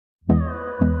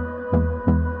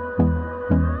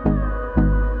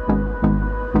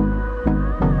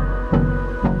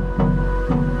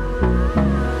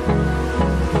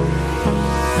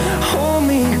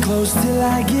close till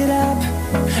I get up.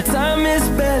 Time is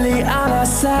barely on our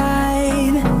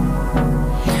side.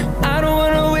 I don't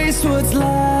wanna waste what's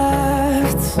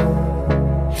left.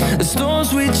 The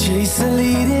storms we chase are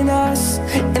leading us,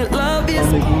 and love is...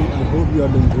 I hope you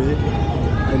are doing great.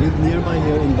 I live nearby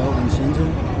here in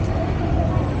Shenzhen,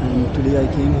 and today I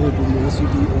came here to the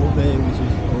OCT Oh Bay, which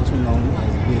is also known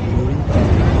as Bay Glory.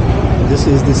 This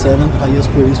is the 7th highest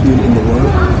Ferris wheel in the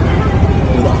world,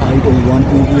 with a height of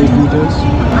 128 meters.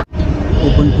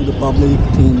 Opened to the public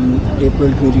in April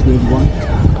 2021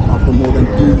 after more than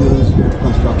 2 years of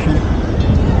construction.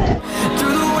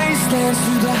 Through the wastelands,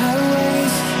 through the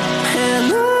highways,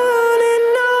 and on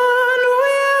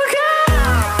we'll go.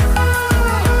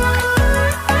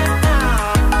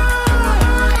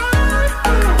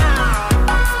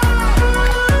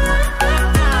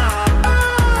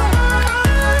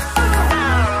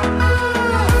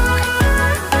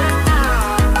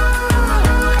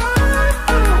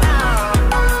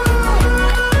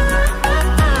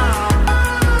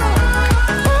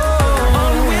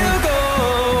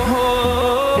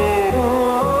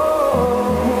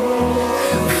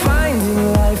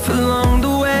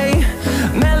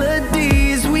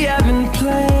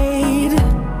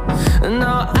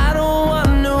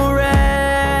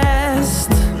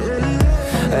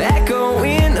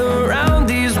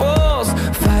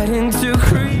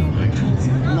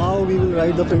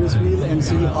 Ride the Ferris wheel and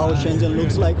see how Shenzhen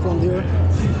looks like from there.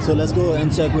 So let's go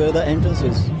and check where the entrance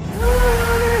is.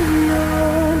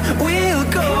 We'll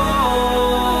go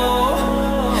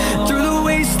through the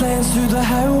wastelands, through the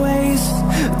highways,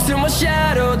 till my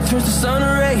shadow turns to sun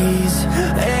rays.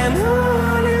 And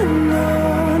on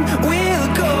we'll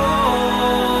go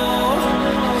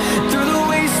through the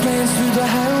wastelands, through the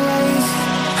highways,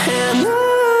 and on.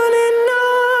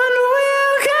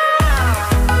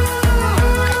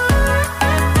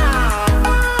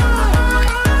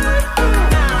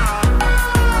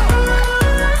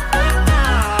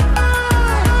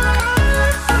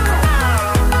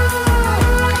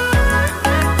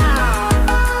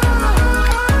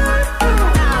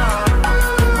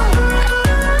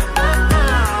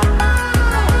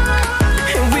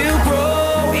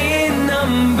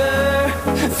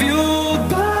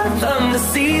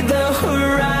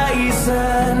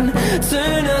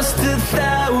 Turn us to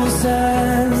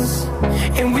thousands,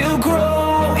 and we'll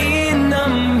grow in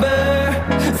number,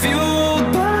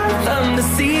 fueled by them to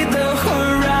see the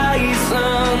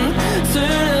horizon.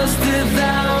 Turn us to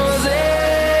thousands,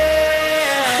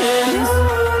 and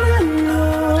on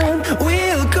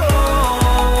we'll go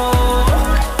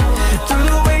through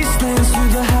the wastelands,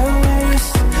 through the highways,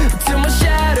 till my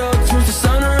shadow turns to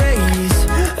sun rays.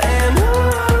 And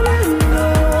on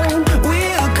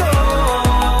we'll go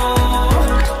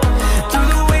through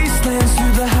the wastelands,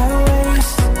 through the highways,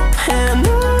 and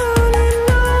on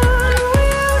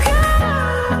we'll go.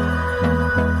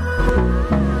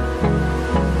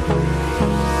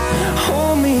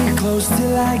 Hold me close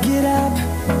till I get up.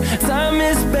 Time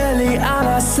is barely on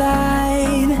our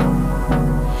side.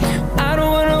 I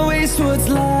don't wanna waste what's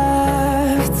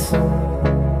left.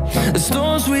 The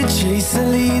storms we chase are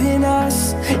leading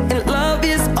us, and love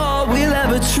is all we'll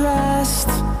ever trust.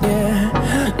 Yeah,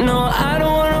 no, I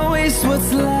don't wanna waste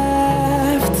what's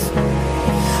left.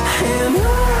 And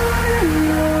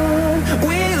on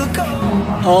we'll go.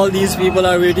 All these people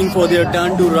are waiting for their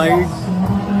turn to ride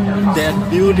that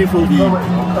beautiful wheel.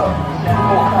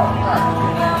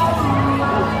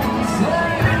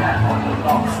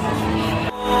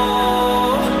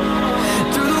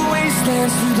 Through the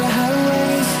wastelands, through the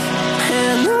highways,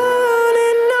 and on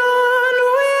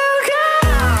we'll go.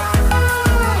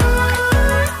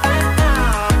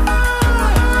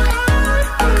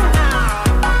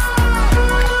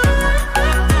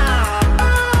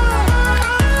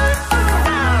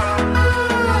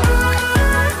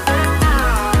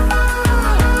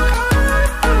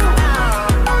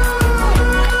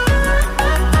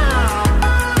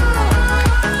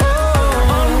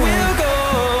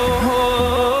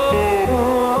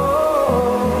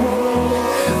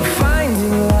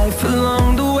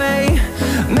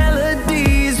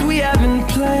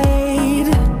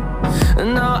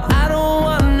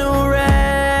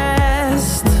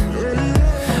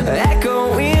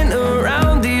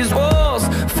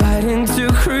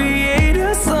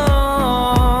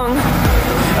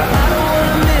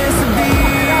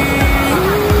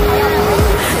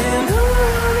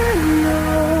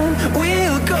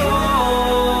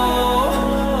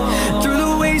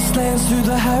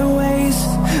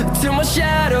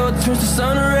 turns to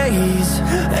sun rays,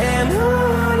 and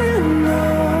on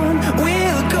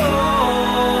we'll go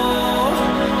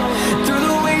through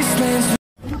the wastelands.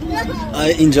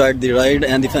 I enjoyed the ride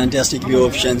and the fantastic view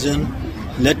of Shenzhen.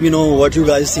 Let me know what you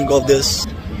guys think of this.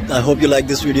 I hope you like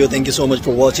this video. Thank you so much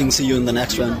for watching. See you in the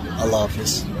next one. Allah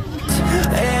Hafiz.